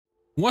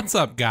What's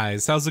up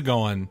guys, how's it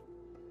going?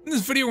 In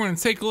this video we're going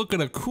to take a look at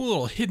a cool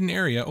little hidden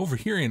area over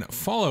here in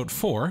Fallout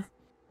 4.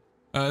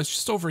 It's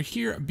just over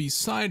here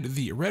beside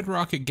the Red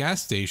Rocket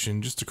gas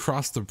station, just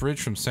across the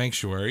bridge from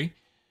Sanctuary.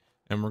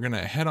 And we're going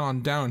to head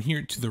on down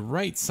here to the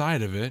right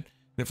side of it.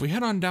 And if we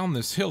head on down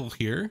this hill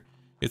here,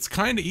 it's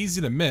kind of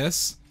easy to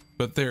miss,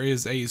 but there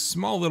is a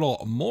small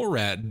little mole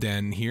rat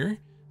den here.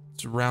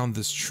 It's around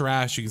this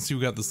trash. You can see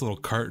we got this little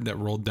cart that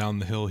rolled down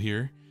the hill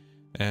here.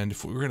 And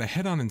if we're going to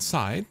head on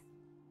inside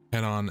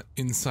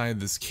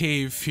this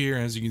cave here,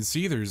 as you can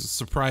see, there's a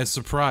surprise,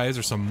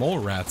 there's some mole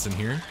rats in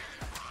here.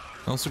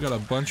 Also got a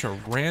bunch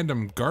of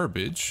random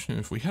garbage. And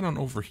if we head on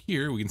over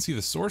here, we can see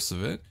the source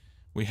of it.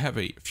 We have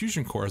a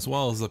fusion core as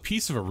well as a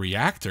piece of a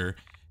reactor.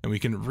 And we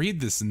can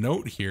read this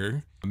note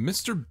here.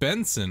 Mr.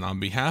 Benson, on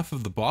behalf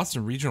of the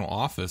Boston Regional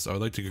Office, I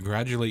would like to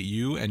congratulate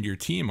you and your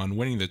team on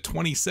winning the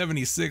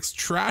 2076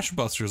 Trash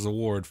Busters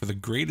Award for the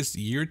greatest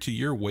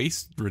year-to-year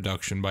waste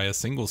reduction by a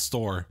single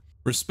store.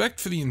 Respect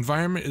for the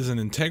environment is an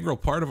integral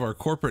part of our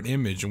corporate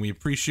image, and we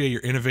appreciate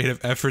your innovative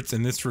efforts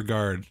in this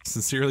regard.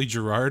 Sincerely,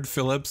 Gerard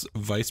Phillips,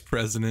 Vice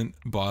President,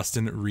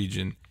 Boston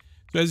Region.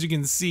 So as you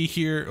can see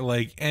here,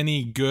 like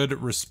any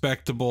good,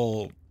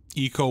 respectable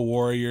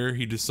eco-warrior,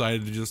 he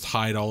decided to just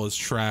hide all his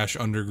trash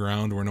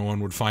underground where no one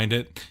would find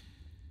it.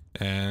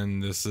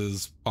 And this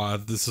is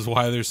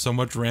why there's so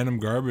much random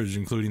garbage,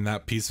 including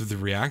that piece of the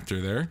reactor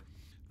there.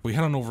 If we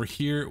head on over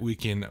here, we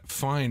can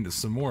find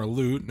some more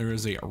loot. There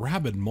is a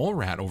rabid mole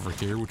rat over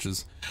here, which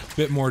is a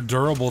bit more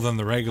durable than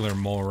the regular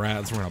mole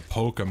rats. We're gonna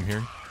poke him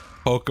here.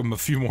 Poke him a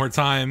few more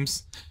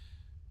times.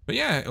 But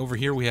yeah, over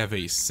here we have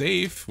a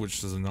safe,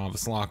 which is a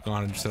novice lock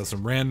on. It just has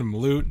some random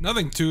loot.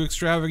 Nothing too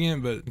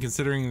extravagant, but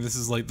considering this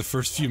is like the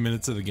first few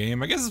minutes of the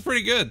game, I guess it's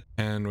pretty good.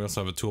 And we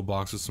also have a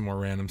toolbox with some more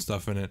random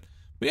stuff in it.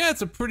 But yeah,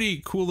 it's a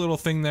pretty cool little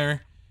thing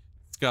there.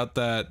 It's got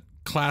that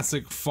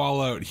classic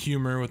Fallout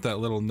humor with that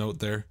little note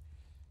there.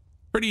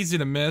 Pretty easy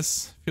to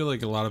miss. I feel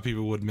like a lot of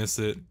people would miss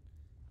it.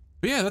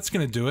 But yeah, that's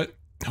gonna do it.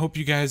 Hope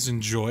you guys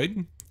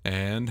enjoyed,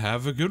 and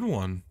have a good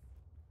one.